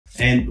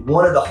And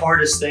one of the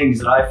hardest things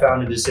that I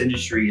found in this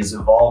industry is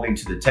evolving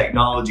to the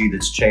technology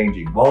that's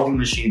changing. Welding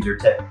machines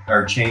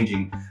are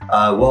changing,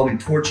 welding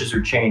torches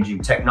are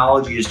changing,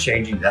 technology is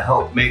changing to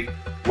help make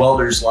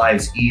welders'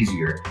 lives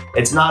easier.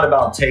 It's not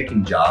about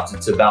taking jobs,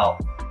 it's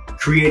about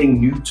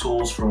creating new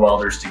tools for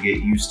welders to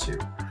get used to.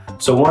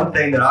 So one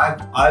thing that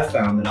I've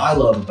found that I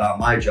love about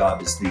my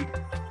job is the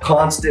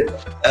constant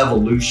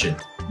evolution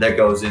that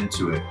goes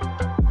into it.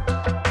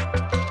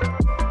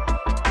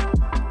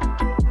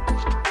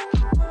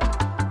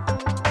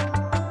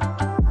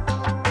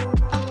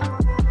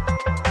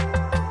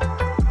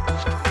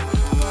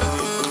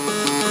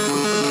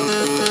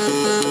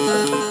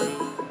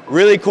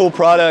 Really cool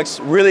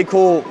products, really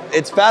cool.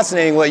 It's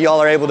fascinating what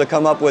y'all are able to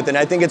come up with, and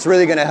I think it's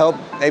really gonna help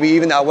maybe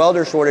even that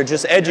welder shortage,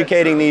 just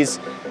educating these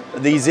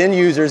end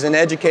users and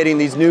educating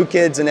these new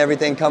kids and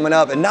everything coming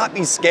up, and not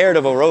be scared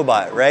of a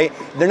robot, right?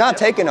 They're not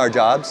taking our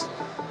jobs,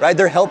 right?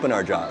 They're helping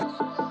our jobs.